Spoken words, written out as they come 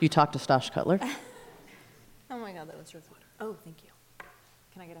You talked to Stosh Cutler? Oh my God, that was really. Oh, thank you.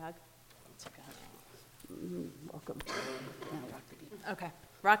 Can I get a hug? Welcome. Okay.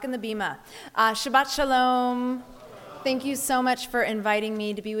 Rockin' the Bima. Shabbat Shalom. Thank you so much for inviting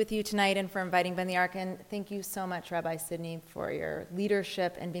me to be with you tonight and for inviting Ben the Ark. And thank you so much, Rabbi Sidney, for your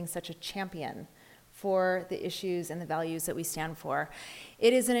leadership and being such a champion for the issues and the values that we stand for.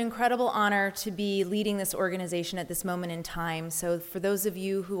 It is an incredible honor to be leading this organization at this moment in time. So for those of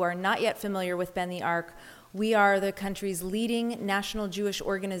you who are not yet familiar with Ben the Ark, we are the country's leading national Jewish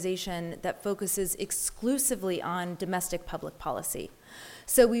organization that focuses exclusively on domestic public policy.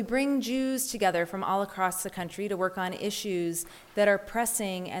 So we bring Jews together from all across the country to work on issues that are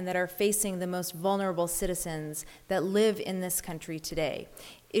pressing and that are facing the most vulnerable citizens that live in this country today.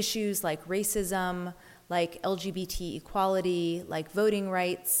 Issues like racism, like LGBT equality, like voting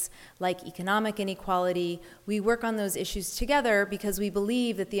rights, like economic inequality. We work on those issues together because we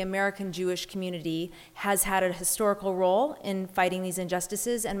believe that the American Jewish community has had a historical role in fighting these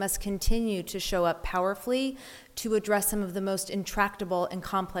injustices and must continue to show up powerfully to address some of the most intractable and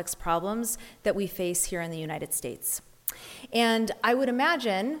complex problems that we face here in the United States. And I would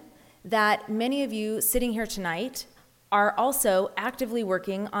imagine that many of you sitting here tonight are also actively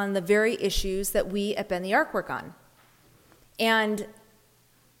working on the very issues that we at Ben the Ark work on. And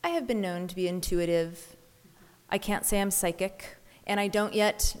I have been known to be intuitive. I can't say I'm psychic, and I don't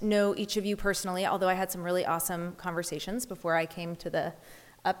yet know each of you personally, although I had some really awesome conversations before I came to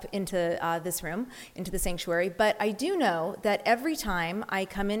up into this room, into the sanctuary. But I do know that every time I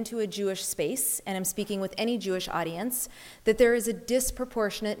come into a Jewish space and I'm speaking with any Jewish audience, that there is a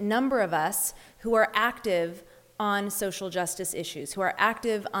disproportionate number of us who are active on social justice issues, who are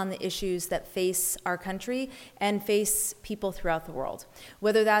active on the issues that face our country and face people throughout the world.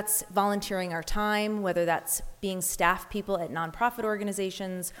 Whether that's volunteering our time, whether that's being staff people at nonprofit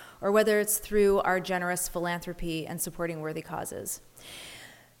organizations, or whether it's through our generous philanthropy and supporting worthy causes.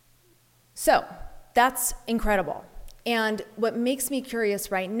 So that's incredible. And what makes me curious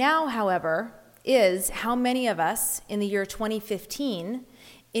right now, however, is how many of us in the year 2015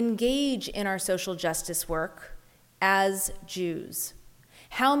 engage in our social justice work as Jews.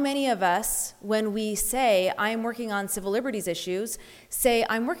 How many of us, when we say, I'm working on civil liberties issues, say,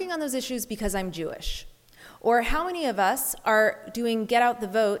 I'm working on those issues because I'm Jewish? Or how many of us are doing Get Out the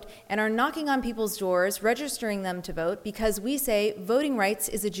Vote and are knocking on people's doors, registering them to vote because we say voting rights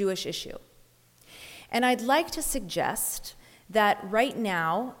is a Jewish issue? And I'd like to suggest that right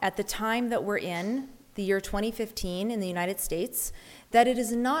now, at the time that we're in, the year 2015 in the United States, that it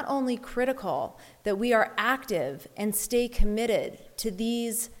is not only critical that we are active and stay committed to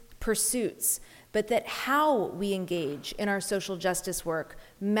these pursuits, but that how we engage in our social justice work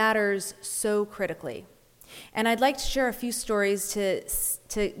matters so critically. And I'd like to share a few stories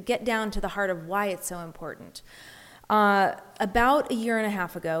to get down to the heart of why it's so important. About a year and a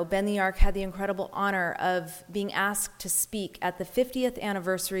half ago, Ben the Ark had the incredible honor of being asked to speak at the 50th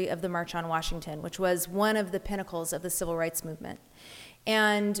anniversary of the March on Washington, which was one of the pinnacles of the civil rights movement.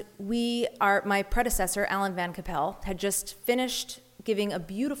 And my predecessor, Alan Van Capel, had just finished giving a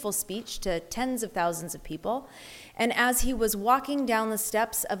beautiful speech to tens of thousands of people. And as he was walking down the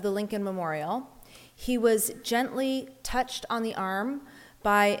steps of the Lincoln Memorial, he was gently touched on the arm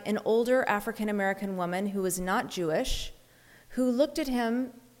by an older African-American woman who was not Jewish, who looked at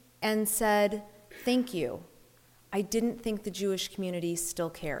him and said, "Thank you. I didn't think the Jewish community still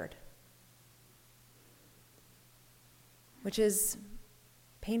cared." Which is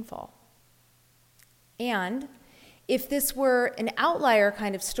painful. And if this were an outlier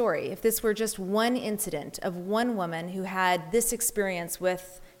kind of story, if this were just one incident of one woman who had this experience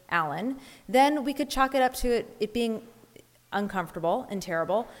with Alan, then we could chalk it up to it being uncomfortable and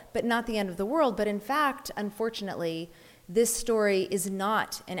terrible, but not the end of the world. But in fact, unfortunately, this story is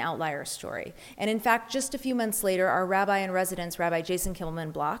not an outlier story. And in fact, just a few months later, our rabbi in residence, Rabbi Jason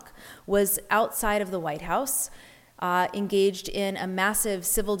Kimmelman Block, was outside of the White House, engaged in a massive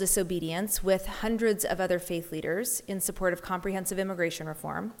civil disobedience with hundreds of other faith leaders in support of comprehensive immigration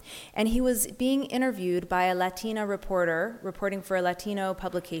reform. And he was being interviewed by a Latina reporter reporting for a Latino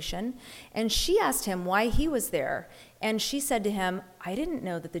publication. And she asked him why he was there. And she said to him, "I didn't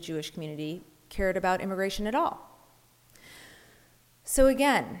know that the Jewish community cared about immigration at all." So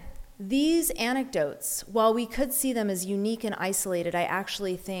again, these anecdotes, while we could see them as unique and isolated, I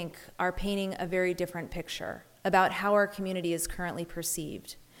actually think are painting a very different picture about how our community is currently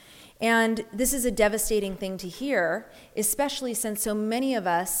perceived. And this is a devastating thing to hear, especially since so many of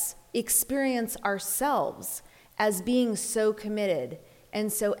us experience ourselves as being so committed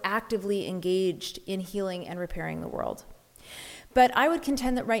and so actively engaged in healing and repairing the world. But I would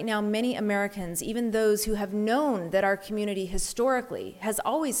contend that right now many Americans, even those who have known that our community historically has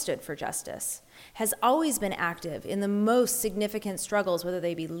always stood for justice, has always been active in the most significant struggles, whether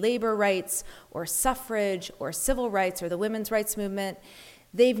they be labor rights or suffrage or civil rights or the women's rights movement,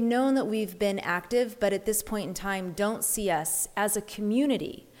 they've known that we've been active, but at this point in time don't see us as a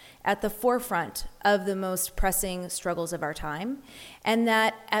community at the forefront of the most pressing struggles of our time, and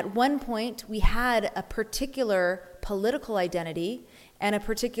that at one point we had a particular political identity and a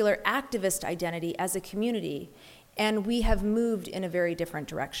particular activist identity as a community, and we have moved in a very different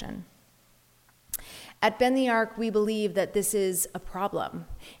direction. At Bend the Arc, we believe that this is a problem,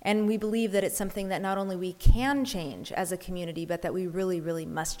 and we believe that it's something that not only we can change as a community, but that we really, really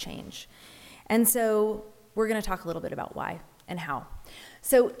must change. And so we're going to talk a little bit about why and how.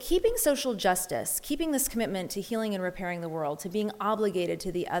 So keeping social justice, keeping this commitment to healing and repairing the world, to being obligated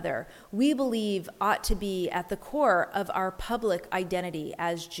to the other, we believe ought to be at the core of our public identity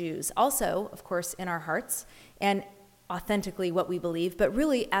as Jews. Also, of course, in our hearts and authentically what we believe, but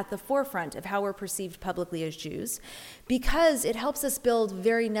really at the forefront of how we're perceived publicly as Jews, because it helps us build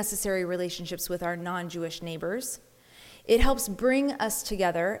very necessary relationships with our non-Jewish neighbors. It helps bring us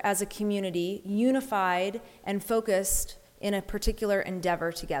together as a community, unified and focused in a particular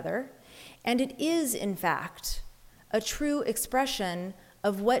endeavor together. And it is, in fact, a true expression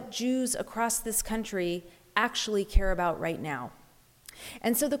of what Jews across this country actually care about right now.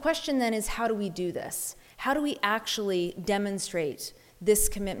 And so the question then is, how do we do this? How do we actually demonstrate this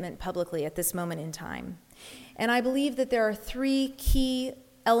commitment publicly at this moment in time? And I believe that there are three key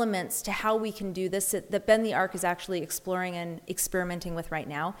elements to how we can do this that Bend the Arc is actually exploring and experimenting with right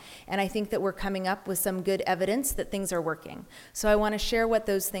now. And I think that we're coming up with some good evidence that things are working. So I want to share what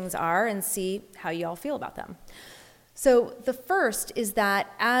those things are and see how you all feel about them. So the first is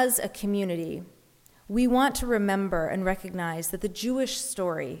that as a community, we want to remember and recognize that the Jewish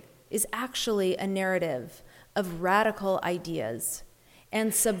story is actually a narrative of radical ideas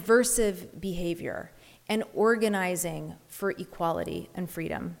and subversive behavior and organizing for equality and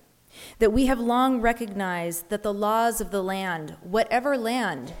freedom. That we have long recognized that the laws of the land, whatever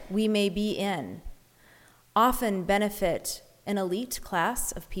land we may be in, often benefit an elite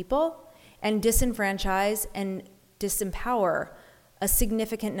class of people and disenfranchise and disempower a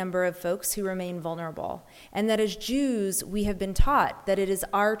significant number of folks who remain vulnerable. And that as Jews, we have been taught that it is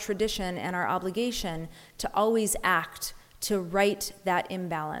our tradition and our obligation to always act to right that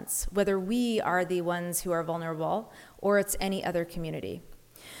imbalance, whether we are the ones who are vulnerable or it's any other community.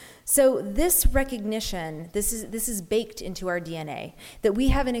 So this recognition, this is baked into our DNA, that we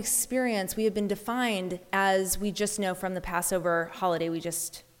have an experience, we have been defined as we just know from the Passover holiday we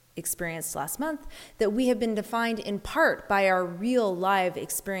just experienced last month, that we have been defined in part by our real live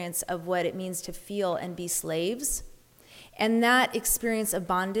experience of what it means to feel and be slaves. And that experience of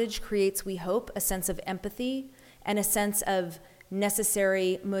bondage creates, we hope, a sense of empathy and a sense of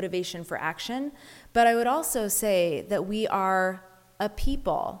necessary motivation for action. But I would also say that we are a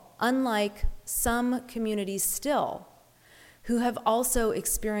people, unlike some communities still, who have also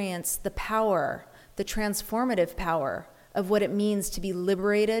experienced the power, the transformative power of what it means to be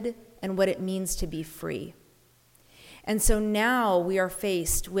liberated and what it means to be free. And so now we are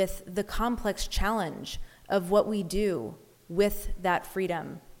faced with the complex challenge of what we do with that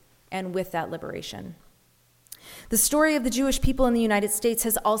freedom and with that liberation. The story of the Jewish people in the United States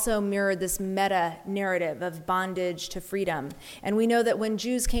has also mirrored this meta-narrative of bondage to freedom. And we know that when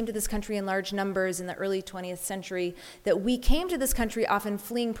Jews came to this country in large numbers in the early 20th century, that we came to this country often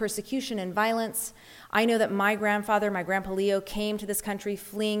fleeing persecution and violence. I know that my grandfather, my grandpa Leo, came to this country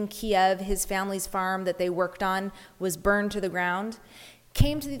fleeing Kiev. His family's farm that they worked on was burned to the ground.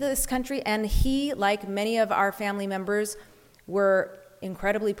 Came to this country, and he, like many of our family members, were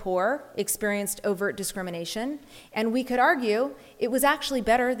incredibly poor, experienced overt discrimination, and we could argue it was actually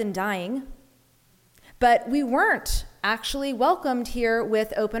better than dying, but we weren't actually welcomed here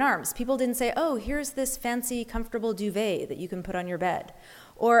with open arms. People didn't say, oh, here's this fancy, comfortable duvet that you can put on your bed,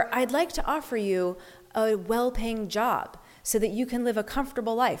 or I'd like to offer you a well-paying job so that you can live a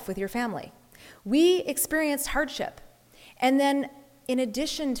comfortable life with your family. We experienced hardship, and then in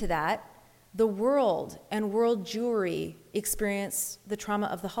addition to that, the world and world Jewry experience the trauma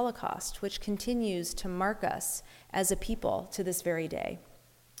of the Holocaust, which continues to mark us as a people to this very day.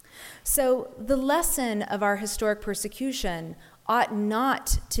 So the lesson of our historic persecution ought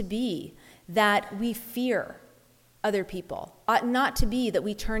not to be that we fear other people, ought not to be that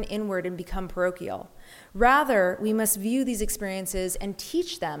we turn inward and become parochial. Rather, we must view these experiences and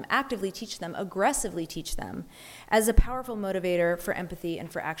teach them, actively teach them, aggressively teach them, as a powerful motivator for empathy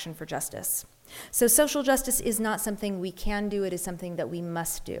and for action for justice. So social justice is not something we can do, it is something that we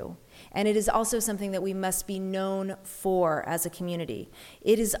must do. And it is also something that we must be known for as a community.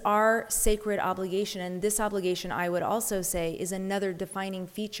 It is our sacred obligation, and this obligation, I would also say, is another defining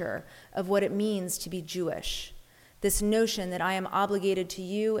feature of what it means to be Jewish. This notion that I am obligated to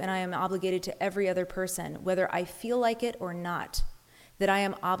you and I am obligated to every other person, whether I feel like it or not, that I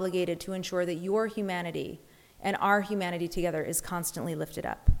am obligated to ensure that your humanity and our humanity together is constantly lifted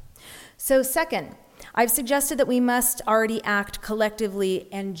up. So second, I've suggested that we must already act collectively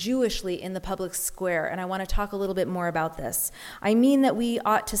and Jewishly in the public square, and I want to talk a little bit more about this. I mean that we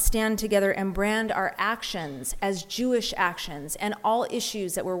ought to stand together and brand our actions as Jewish actions and all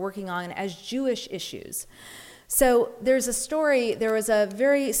issues that we're working on as Jewish issues. So there's a story, there was a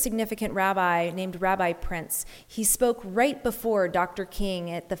very significant rabbi named Rabbi Prince. He spoke right before Dr.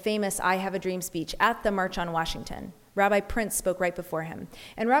 King at the famous I Have a Dream speech at the March on Washington. Rabbi Prince spoke right before him.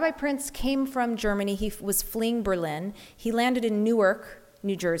 And Rabbi Prince came from Germany. He was fleeing Berlin. He landed in Newark,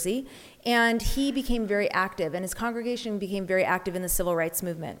 New Jersey, and he became very active, and his congregation became very active in the civil rights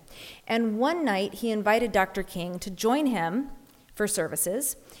movement. And one night, he invited Dr. King to join him for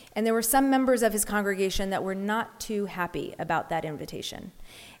services, and there were some members of his congregation that were not too happy about that invitation.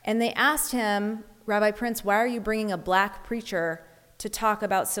 And they asked him, Rabbi Prince, why are you bringing a black preacher to talk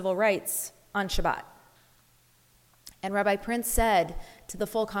about civil rights on Shabbat? And Rabbi Prince said to the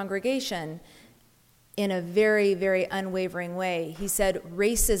full congregation in a very, very unwavering way, he said,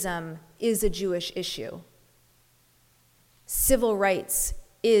 racism is a Jewish issue. Civil rights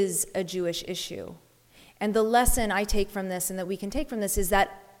is a Jewish issue. And the lesson I take from this and that we can take from this is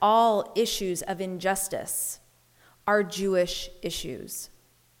that all issues of injustice are Jewish issues.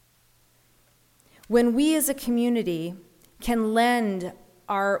 When we as a community can lend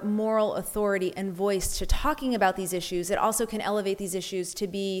our moral authority and voice to talking about these issues, it also can elevate these issues to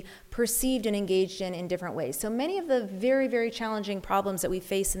be perceived and engaged in different ways. So many of the very, very challenging problems that we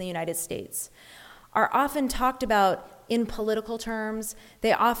face in the United States are often talked about in political terms.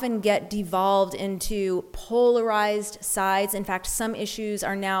 They often get devolved into polarized sides. In fact, some issues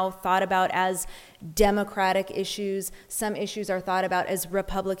are now thought about as Democratic issues. Some issues are thought about as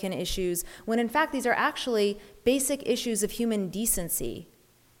Republican issues, when in fact these are actually basic issues of human decency,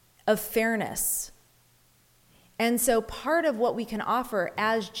 of fairness. And so part of what we can offer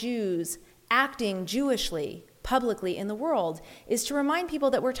as Jews acting Jewishly publicly in the world is to remind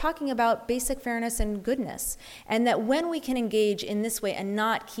people that we're talking about basic fairness and goodness, and that when we can engage in this way and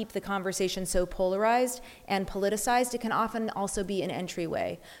not keep the conversation so polarized and politicized, it can often also be an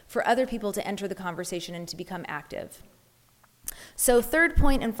entryway for other people to enter the conversation and to become active. So third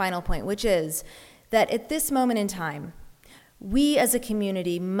point and final point, which is that at this moment in time, we as a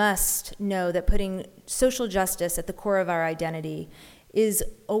community must know that putting social justice at the core of our identity is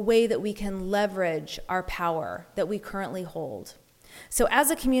a way that we can leverage our power that we currently hold. So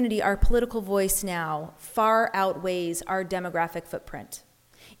as a community, our political voice now far outweighs our demographic footprint.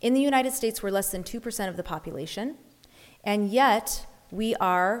 In the United States, we're less than 2% of the population, and yet we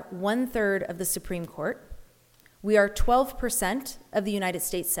are 1/3 of the Supreme Court. We are 12% of the United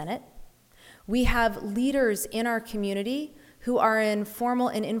States Senate. We have leaders in our community who are in formal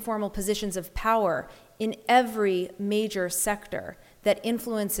and informal positions of power in every major sector that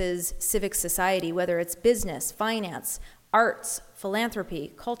influences civic society, whether it's business, finance, arts,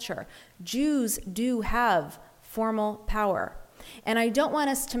 philanthropy, culture. Jews do have formal power. And I don't want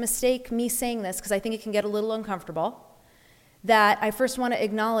us to mistake me saying this, because I think it can get a little uncomfortable, that I first want to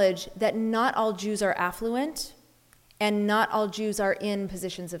acknowledge that not all Jews are affluent and not all Jews are in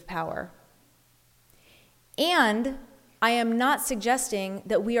positions of power. And I am not suggesting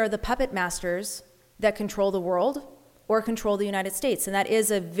that we are the puppet masters that control the world or control the United States. And that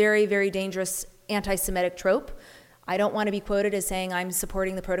is a very, very dangerous anti-Semitic trope. I don't want to be quoted as saying I'm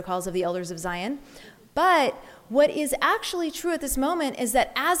supporting the protocols of the Elders of Zion. But what is actually true at this moment is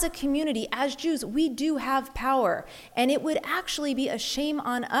that as a community, as Jews, we do have power. And it would actually be a shame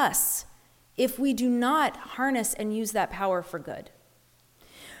on us if we do not harness and use that power for good.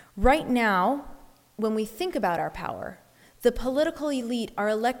 Right now, when we think about our power, the political elite, our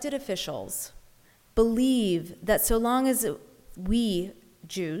elected officials, believe that so long as we,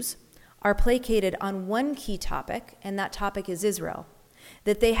 Jews, are placated on one key topic, and that topic is Israel,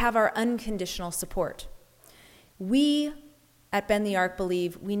 that they have our unconditional support. We at Bend the Ark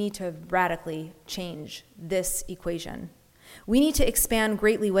believe we need to radically change this equation. We need to expand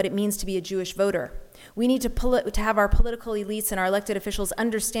greatly what it means to be a Jewish voter. We need to have our political elites and our elected officials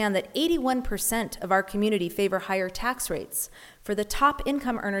understand that 81% of our community favor higher tax rates for the top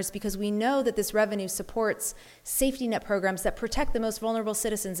income earners because we know that this revenue supports safety net programs that protect the most vulnerable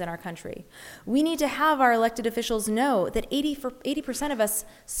citizens in our country. We need to have our elected officials know that 80% of us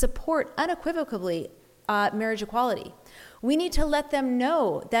support unequivocally marriage equality. We need to let them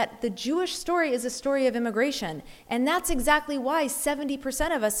know that the Jewish story is a story of immigration, and that's exactly why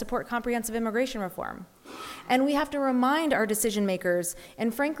 70% of us support comprehensive immigration reform. And we have to remind our decision makers,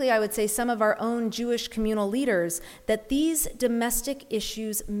 and frankly, I would say some of our own Jewish communal leaders, that these domestic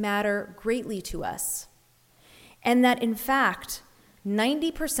issues matter greatly to us. And that, in fact,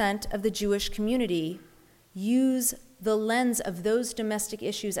 90% of the Jewish community use the lens of those domestic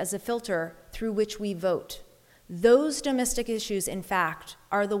issues as a filter through which we vote. Those domestic issues, in fact,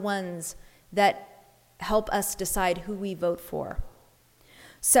 are the ones that help us decide who we vote for.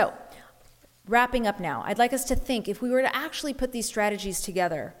 So, wrapping up now, I'd like us to think if we were to actually put these strategies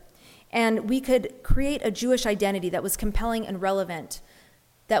together and we could create a Jewish identity that was compelling and relevant,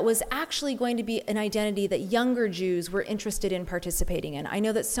 that was actually going to be an identity that younger Jews were interested in participating in. I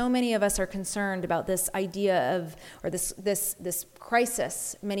know that so many of us are concerned about this idea of, or this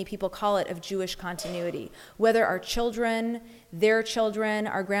crisis, many people call it, of Jewish continuity. Whether our children, their children,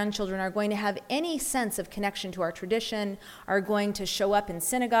 our grandchildren are going to have any sense of connection to our tradition, are going to show up in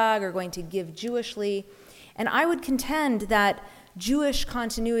synagogue, are going to give Jewishly. And I would contend that Jewish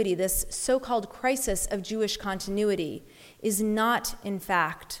continuity, this so-called crisis of Jewish continuity, is not, in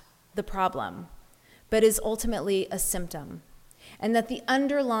fact, the problem, but is ultimately a symptom. And that the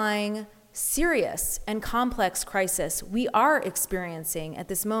underlying serious and complex crisis we are experiencing at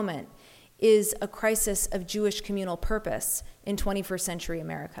this moment is a crisis of Jewish communal purpose in 21st century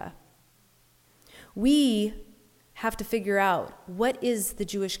America. We have to figure out, what is the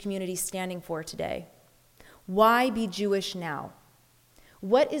Jewish community standing for today? Why be Jewish now?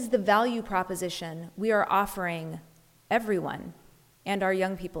 What is the value proposition we are offering everyone and our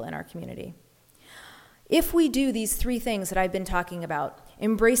young people in our community? If we do these three things that I've been talking about,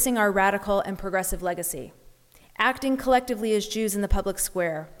 embracing our radical and progressive legacy, acting collectively as Jews in the public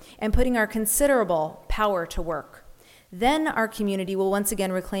square, and putting our considerable power to work, then our community will once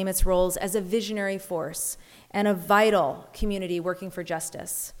again reclaim its roles as a visionary force and a vital community working for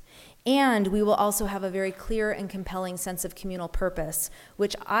justice. And we will also have a very clear and compelling sense of communal purpose,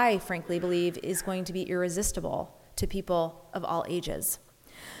 which I frankly believe is going to be irresistible to people of all ages.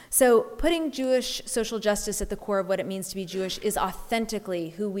 So putting Jewish social justice at the core of what it means to be Jewish is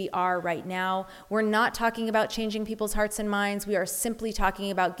authentically who we are right now. We're not talking about changing people's hearts and minds. We are simply talking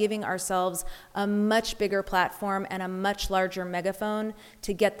about giving ourselves a much bigger platform and a much larger megaphone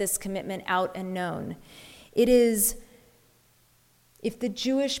to get this commitment out and known. It is, if the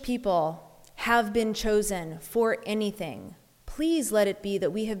Jewish people have been chosen for anything, please let it be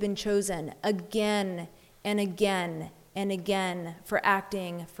that we have been chosen again and again and again for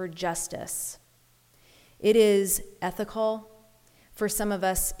acting for justice. It is ethical. For some of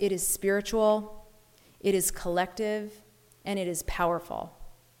us, it is spiritual, it is collective, and it is powerful.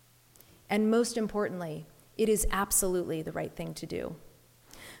 And most importantly, it is absolutely the right thing to do.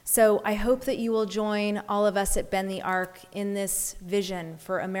 So I hope that you will join all of us at Bend the Ark in this vision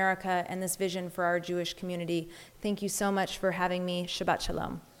for America and this vision for our Jewish community. Thank you so much for having me. Shabbat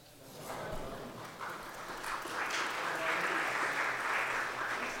Shalom.